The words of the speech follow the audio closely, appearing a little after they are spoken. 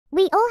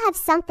We all have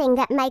something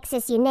that makes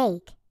us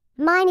unique.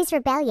 Mine is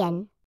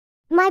rebellion.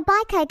 My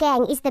biker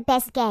gang is the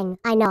best gang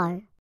I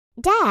know.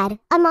 Dad,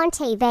 I'm on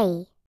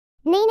TV.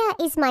 Nina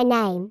is my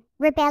name.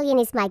 Rebellion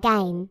is my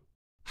game.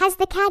 Has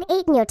the cat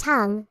eaten your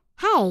tongue?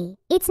 Hey,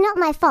 it's not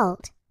my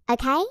fault,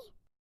 okay?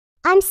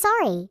 I'm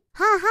sorry.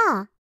 Ha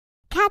ha.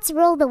 Cats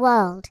rule the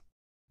world.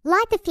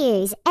 Light the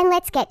fuse and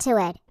let's get to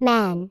it,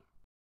 man.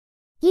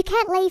 You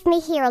can't leave me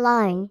here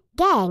alone.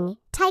 Gang,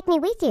 take me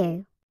with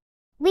you.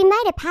 We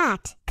made a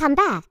pact. Come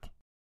back.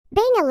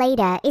 Being a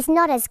leader is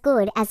not as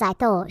good as I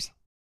thought.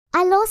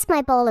 I lost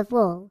my ball of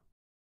wool.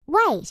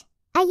 Wait,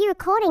 are you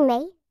recording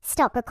me?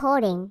 Stop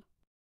recording.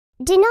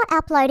 Do not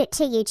upload it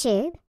to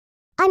YouTube.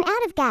 I'm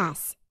out of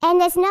gas,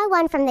 and there's no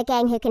one from the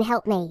gang who can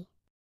help me.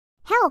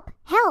 Help,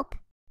 help!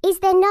 Is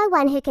there no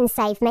one who can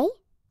save me?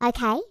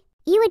 Okay,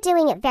 you are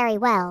doing it very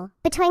well,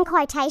 between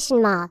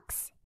quotation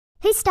marks.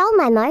 Who stole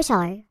my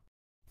moto?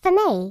 For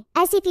me,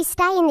 as if you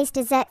stay in this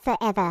desert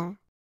forever.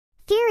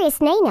 Furious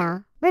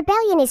Nina,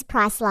 rebellion is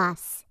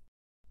priceless.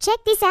 Check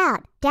this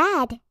out,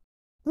 Dad.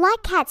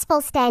 Like cats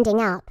fall standing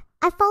up,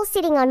 I fall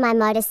sitting on my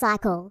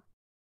motorcycle.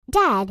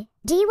 Dad,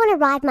 do you want to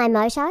ride my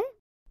moto?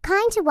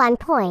 Kind to one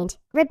point,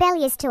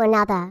 rebellious to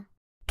another.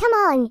 Come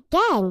on,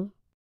 gang.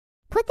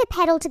 Put the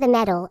pedal to the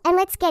metal and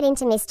let's get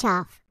into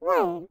mischief.